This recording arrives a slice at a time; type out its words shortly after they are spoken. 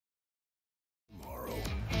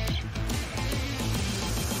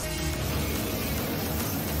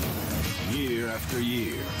after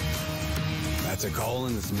year. That's a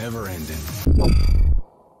calling that's never ending.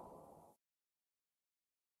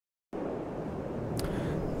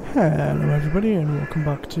 Hello everybody and welcome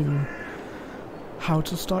back to how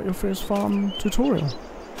to start your first farm tutorial.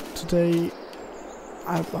 Today,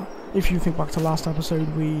 if you think back to last episode,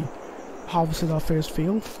 we harvested our first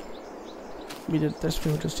field. We did this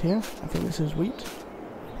field just here. I think this is wheat.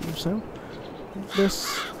 I believe so. This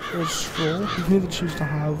is straw. You can either choose to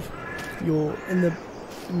have in the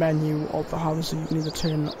menu of the harvester, you can either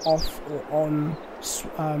turn off or on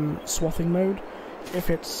swathing mode.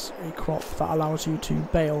 If it's a crop that allows you to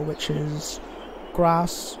bale, which is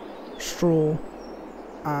grass, straw,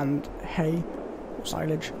 and hay or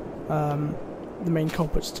silage, the main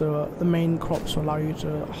crops to allow you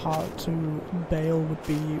to bale would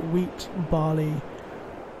be wheat, barley,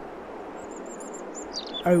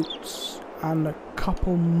 oats, and a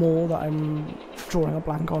couple more that I'm drawing a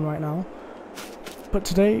blank on right now. But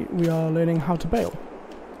today we are learning how to bale,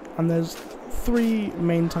 and there's three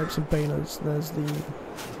main types of balers. There's the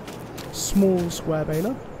small square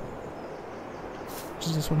baler, which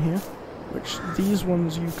is this one here, which these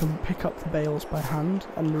ones you can pick up the bales by hand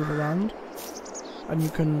and move around, and you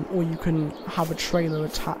can have a trailer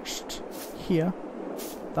attached here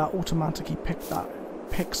that automatically picks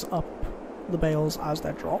up the bales as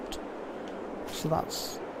they're dropped. So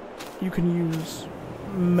you can use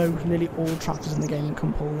nearly all tractors in the game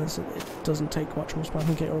can pull this. It doesn't take much horsepower. I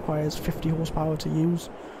think it requires 50 horsepower to use.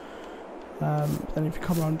 Then if you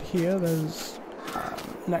come around here, there's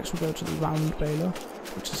next we'll go to the round baler,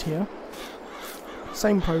 which is here.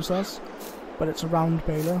 Same process, but it's a round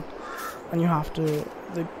baler, and you have to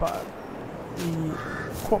the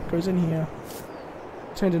crop goes in here,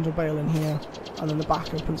 turned into a bale in here, and then the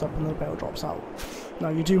back opens up and the bale drops out. Now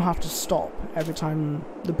you do have to stop every time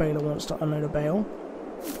the baler wants to unload a bale,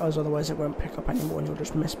 as otherwise it won't pick up anymore and you'll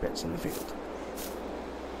just miss bits in the field.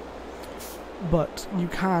 But you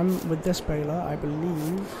can, with this baler, I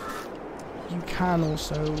believe, you can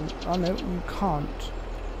also, oh no, you can't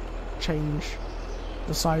change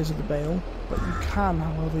the size of the bale, but you can,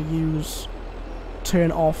 however, use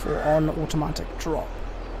turn off or on automatic drop.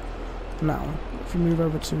 Now, if you move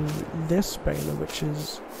over to this baler, which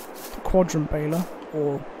is the quadrant baler,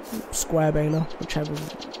 or square baler, whichever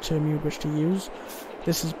term you wish to use,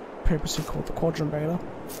 this is purposely called the quadrant baler.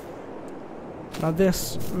 Now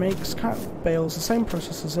this makes bales the same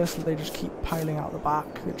process as this, that they just keep piling out the back,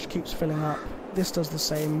 it just keeps filling up. This does the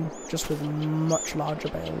same, just with much larger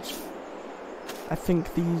bales. I think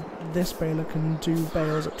this baler can do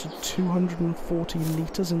bales up to 240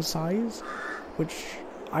 litres in size, which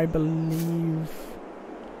I believe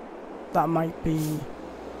that might be,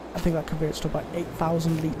 I think that converts to about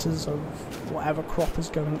 8,000 litres of whatever crop is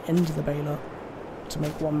going into the baler to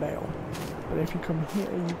make one bale. But if you come here,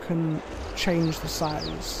 you can change the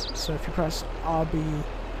size. So if you press RB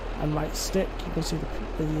and right stick, you can see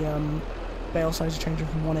the bale size is changing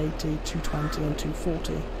from 180, 220 and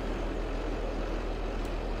 240.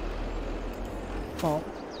 Well,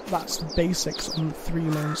 that's the basics on the three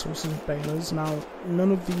main sources of balers. Now,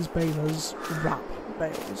 none of these balers wrap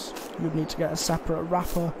bales. You'd need to get a separate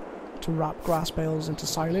wrapper to wrap grass bales into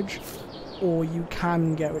silage, or you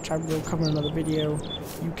can get, which I will cover in another video,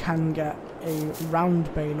 you can get a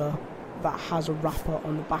round baler that has a wrapper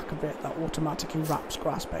on the back of it that automatically wraps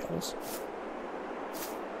grass bales.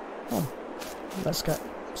 Oh, let's get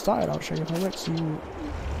started. I'll show you how it works. You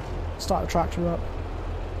start the tractor up,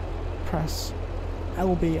 press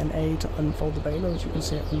LB and A to unfold the baler. As you can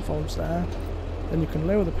see, it unfolds there. Then you can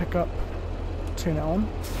lower the pickup, turn it on,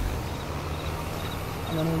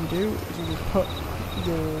 and then all you do is you just put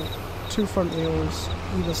your two front wheels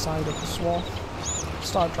either side of the swath,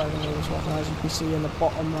 start driving over the swath, and as you can see in the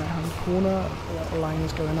bottom right hand corner, the little line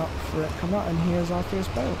is going up for it to come out, and here's our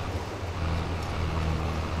first bale.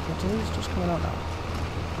 It is just coming out now.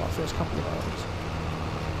 Our first couple of bales.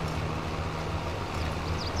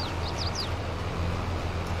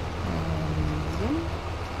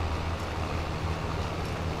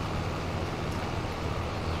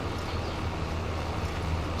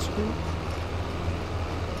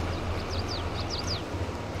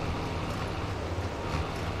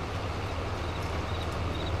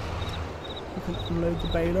 You can unload the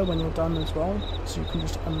baler when you're done as well, so you can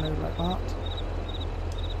just unload like that.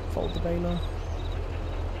 Fold the baler.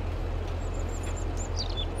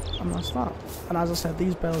 And that's that. And as I said,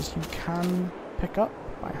 these bales you can pick up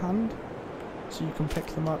by hand, so you can pick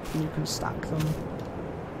them up and you can stack them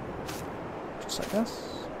just like this.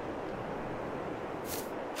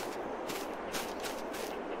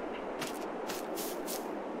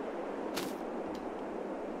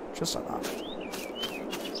 Just like that.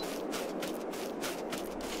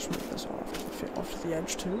 the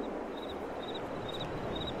edge too.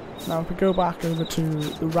 Now if we go back over to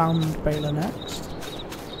the round baler next,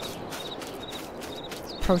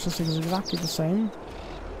 processing is exactly the same.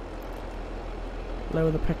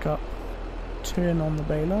 Lower the pickup, turn on the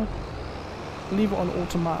baler, leave it on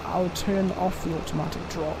automatic. I'll turn off the automatic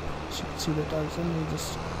drop so you can see what it does, and you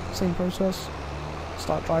just, same process,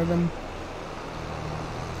 start driving.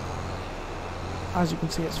 As you can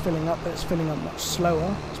see, it's filling up, but it's filling up much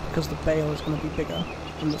slower. It's because the bale is going to be bigger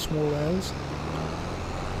than the small rails.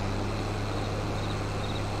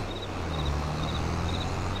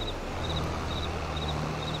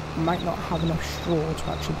 Might not have enough straw to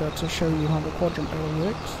actually be able to show you how the quadrant bale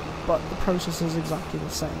works, but the process is exactly the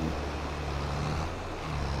same.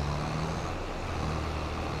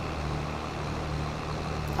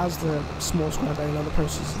 As the small square baler, the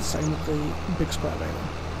process is the same with the big square baler.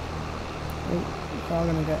 We are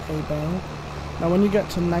going to get a bale. Now when you get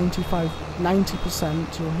to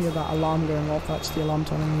 90%, you'll hear that alarm going off. That's the alarm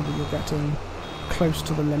telling you that you're getting close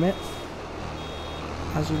to the limit.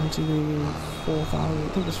 As you can see, the 4,000, I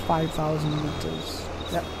think it's 5,000 meters.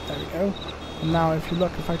 Yep, there we go. And now if you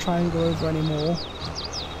look, if I try and go over any more,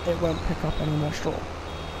 it won't pick up any more straw.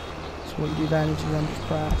 So what you do then is you then just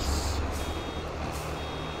press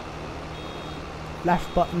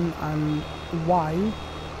left button and Y,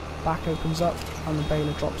 back opens up and the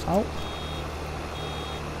baler drops out.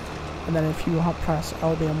 And then if you press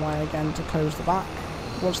LB and Y again to close the back,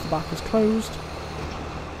 once the back is closed,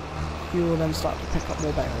 you will then start to pick up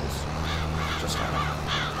more bales. Just like that.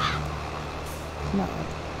 Now,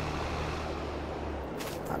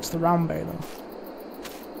 that's the round baler.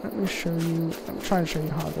 Let me show you, let me try and show you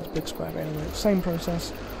how this big square baler works. Same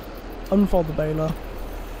process. Unfold the baler,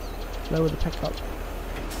 lower the pickup,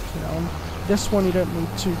 turn on. This one you don't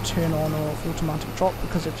need to turn on or off automatic drop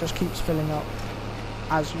because it just keeps filling up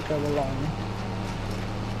as you go along.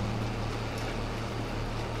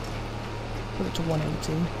 Put it to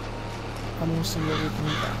 180. And we'll see what we can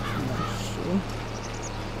get from this soon.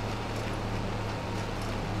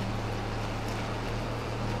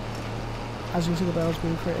 As you can see, the bales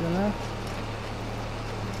being created in there.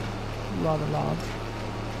 Rather large.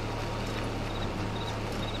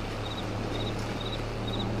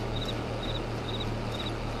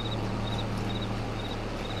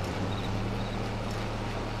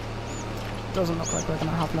 Doesn't look like we're going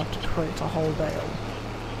to have enough to create a whole bale.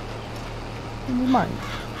 We might.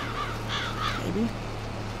 Maybe.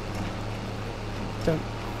 Don't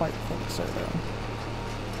quite think so though.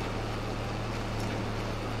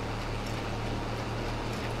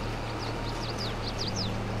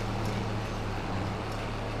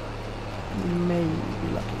 Maybe be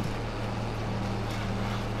lucky.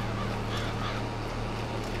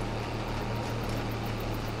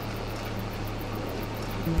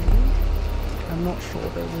 I'm not sure,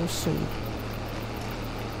 but we'll see.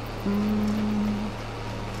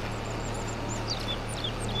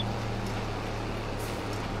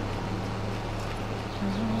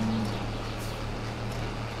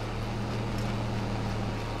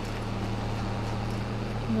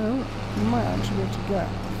 No, you might actually be able to get a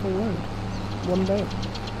full load. One day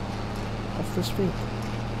off this field.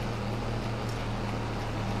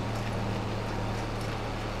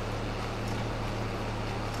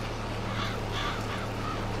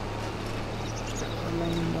 Just get the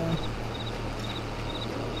lane there.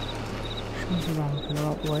 Move around in the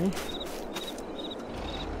right way.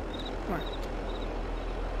 Right.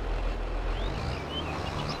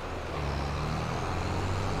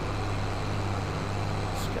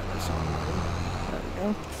 There we go.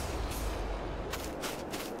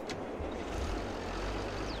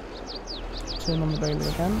 Turn on the baler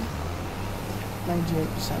again.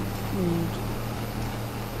 98% need.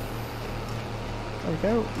 There we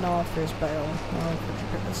go. Now our first bale. Now if we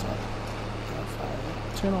pick this up. If I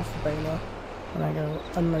turn off the baler and I go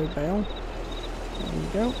unload bale. There you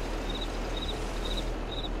go.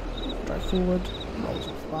 Drive forward. Rolls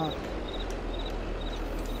off the back.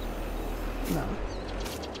 Now.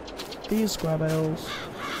 These square bales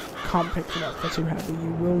can't pick them up, they're too heavy.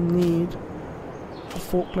 You will need a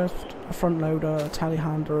forklift, a front loader, a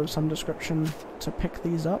telehandler of some description to pick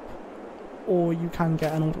these up, or you can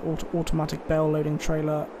get an automatic bale loading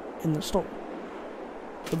trailer in the store.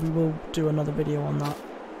 But we will do another video on that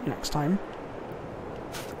next time.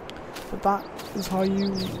 But that is how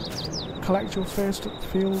you collect your first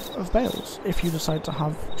field of bales, if you decide to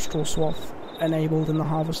have straw swath enabled in the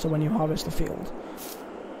harvester when you harvest the field.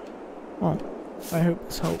 Well, I hope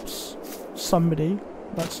this helps somebody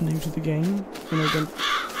that's new to the game. You know,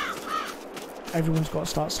 everyone's got to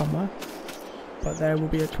start somewhere. But there will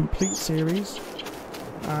be a complete series,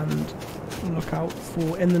 and look out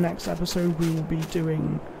for. In the next episode, we will be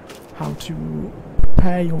doing how to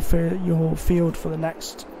prepare your field for the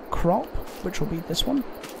next crop, which will be this one,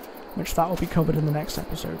 which that will be covered in the next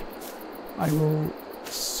episode. I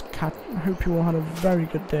hope you all had a very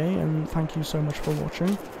good day, and thank you so much for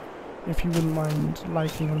watching. If you wouldn't mind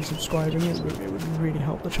liking and subscribing, it would really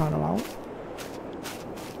help the channel out.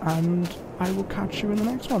 And I will catch you in the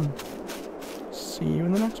next one. See you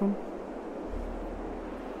in the next one.